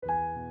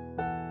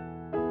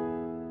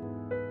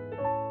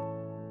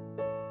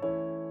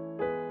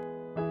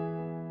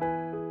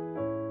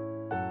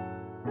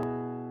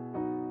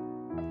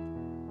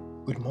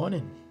Good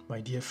morning, my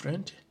dear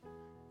friend.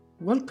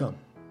 Welcome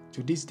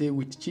to this Day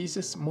with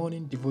Jesus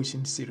morning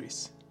devotion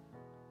series.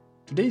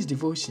 Today's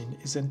devotion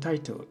is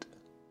entitled,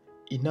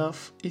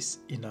 Enough is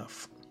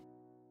Enough.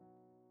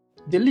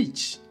 The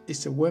leech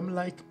is a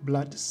worm-like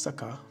blood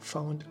sucker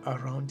found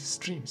around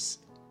streams.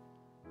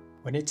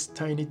 When its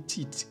tiny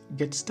teeth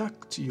get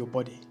stuck to your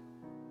body,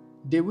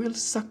 they will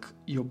suck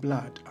your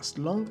blood as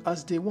long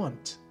as they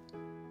want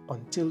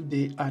until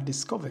they are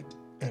discovered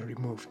and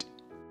removed.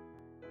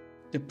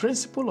 The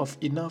principle of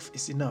enough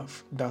is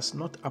enough does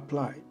not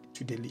apply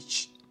to the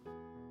leech.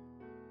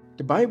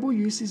 The Bible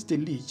uses the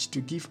leech to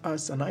give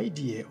us an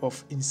idea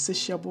of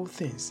insatiable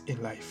things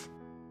in life.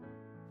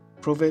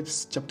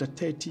 Proverbs chapter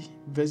 30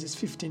 verses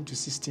 15 to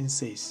 16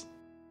 says,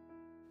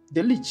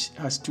 "The leech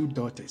has two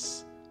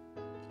daughters,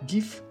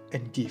 give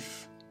and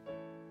give.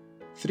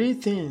 3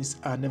 things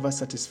are never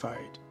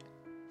satisfied,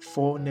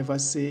 4 never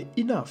say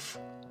enough: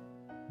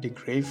 the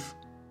grave,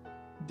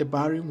 the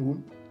barren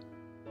womb,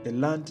 the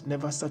land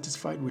never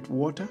satisfied with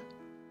water,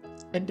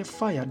 and the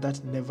fire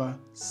that never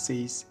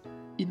says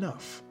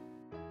enough."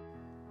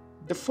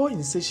 The 4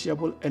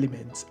 insatiable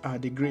elements are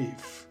the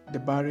grave, the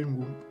barren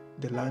womb,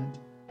 the land,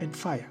 and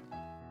fire.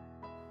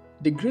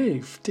 The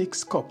grave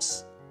takes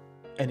cups,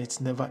 and it's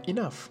never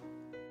enough.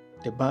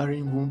 The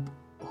barren womb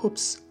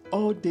hopes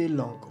all day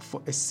long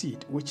for a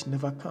seed which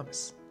never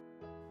comes.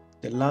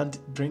 The land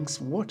drinks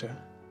water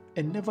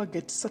and never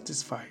gets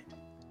satisfied.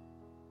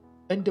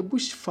 And the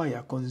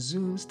bushfire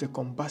consumes the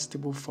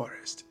combustible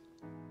forest.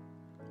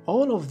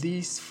 All of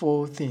these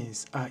 4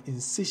 things are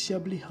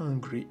insatiably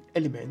hungry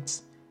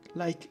elements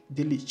like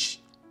the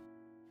leech.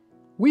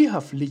 We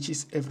have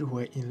leeches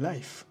everywhere in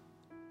life.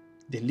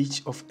 The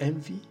leech of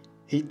envy,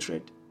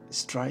 hatred,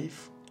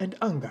 strife, and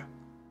anger.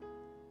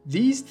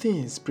 These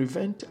things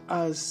prevent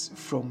us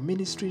from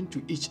ministering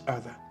to each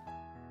other.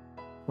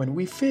 When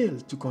we fail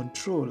to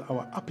control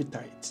our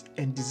appetites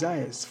and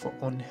desires for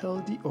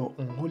unhealthy or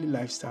unholy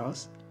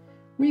lifestyles,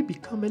 we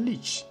become a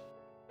leech.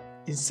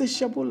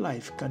 Insatiable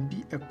life can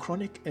be a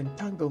chronic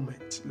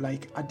entanglement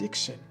like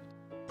addiction,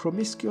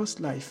 promiscuous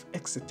life,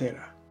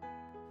 etc.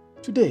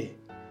 Today,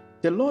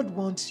 the Lord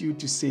wants you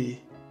to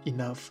say,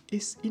 enough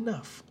is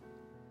enough.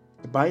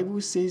 The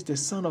Bible says the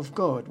Son of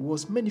God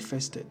was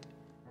manifested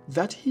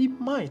that he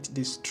might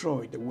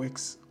destroy the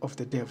works of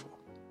the devil.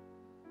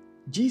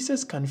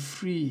 Jesus can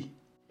free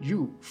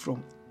you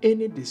from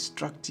any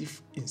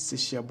destructive,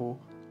 insatiable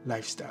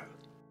lifestyle.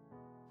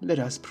 Let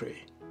us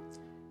pray.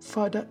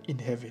 Father in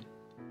heaven,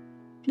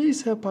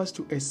 please help us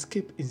to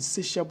escape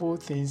insatiable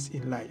things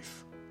in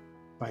life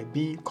by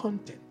being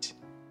content.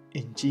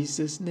 In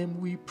Jesus' name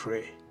we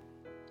pray.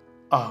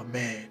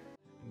 Amen.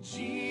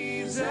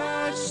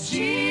 Jesus,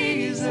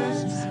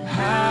 Jesus,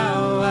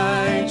 how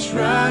I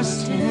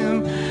trust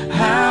him,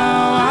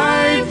 how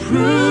I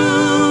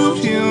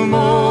proved him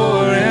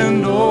more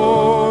and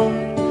more.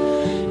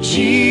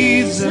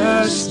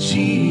 Jesus,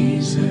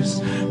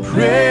 Jesus,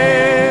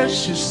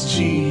 precious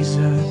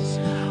Jesus,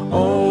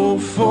 oh,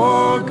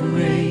 for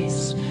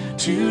grace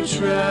to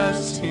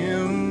trust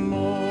him